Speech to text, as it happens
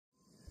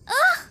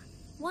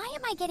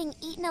am I getting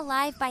eaten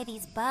alive by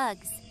these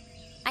bugs?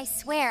 I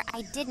swear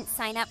I didn't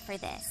sign up for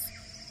this.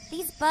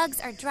 These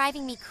bugs are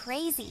driving me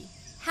crazy.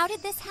 How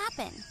did this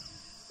happen?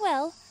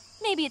 Well,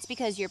 maybe it's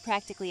because you're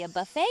practically a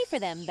buffet for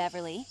them,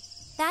 Beverly.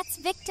 That's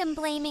victim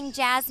blaming,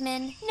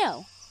 Jasmine.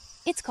 No,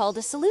 it's called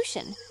a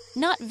solution,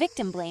 not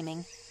victim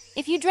blaming.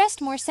 If you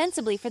dressed more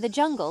sensibly for the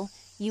jungle,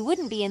 you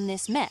wouldn't be in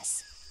this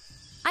mess.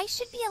 I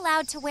should be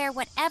allowed to wear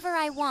whatever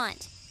I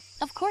want.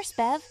 Of course,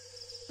 Bev.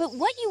 But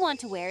what you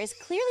want to wear is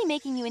clearly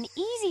making you an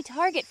easy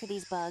target for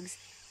these bugs.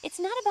 It's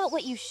not about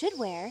what you should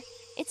wear.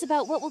 It's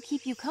about what will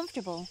keep you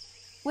comfortable.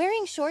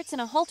 Wearing shorts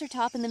and a halter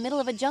top in the middle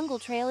of a jungle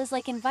trail is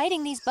like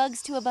inviting these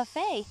bugs to a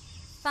buffet.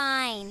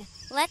 Fine.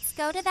 Let's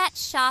go to that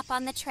shop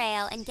on the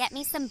trail and get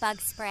me some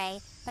bug spray,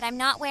 but I'm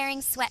not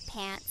wearing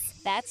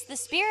sweatpants. That's the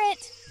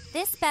spirit.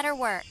 This better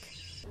work.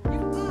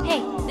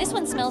 Hey, this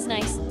one smells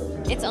nice.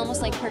 It's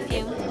almost like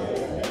perfume.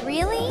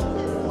 Really?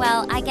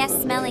 Well, I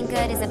guess smelling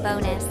good is a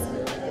bonus.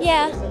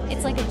 Yeah,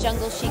 it's like a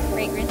jungle chic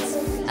fragrance.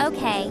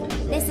 Okay,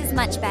 this is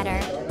much better.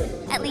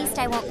 At least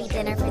I won't be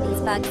dinner for these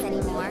bugs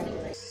anymore.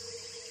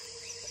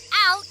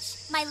 Ouch!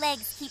 My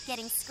legs keep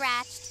getting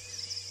scratched.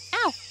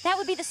 Ow, that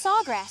would be the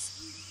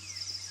sawgrass.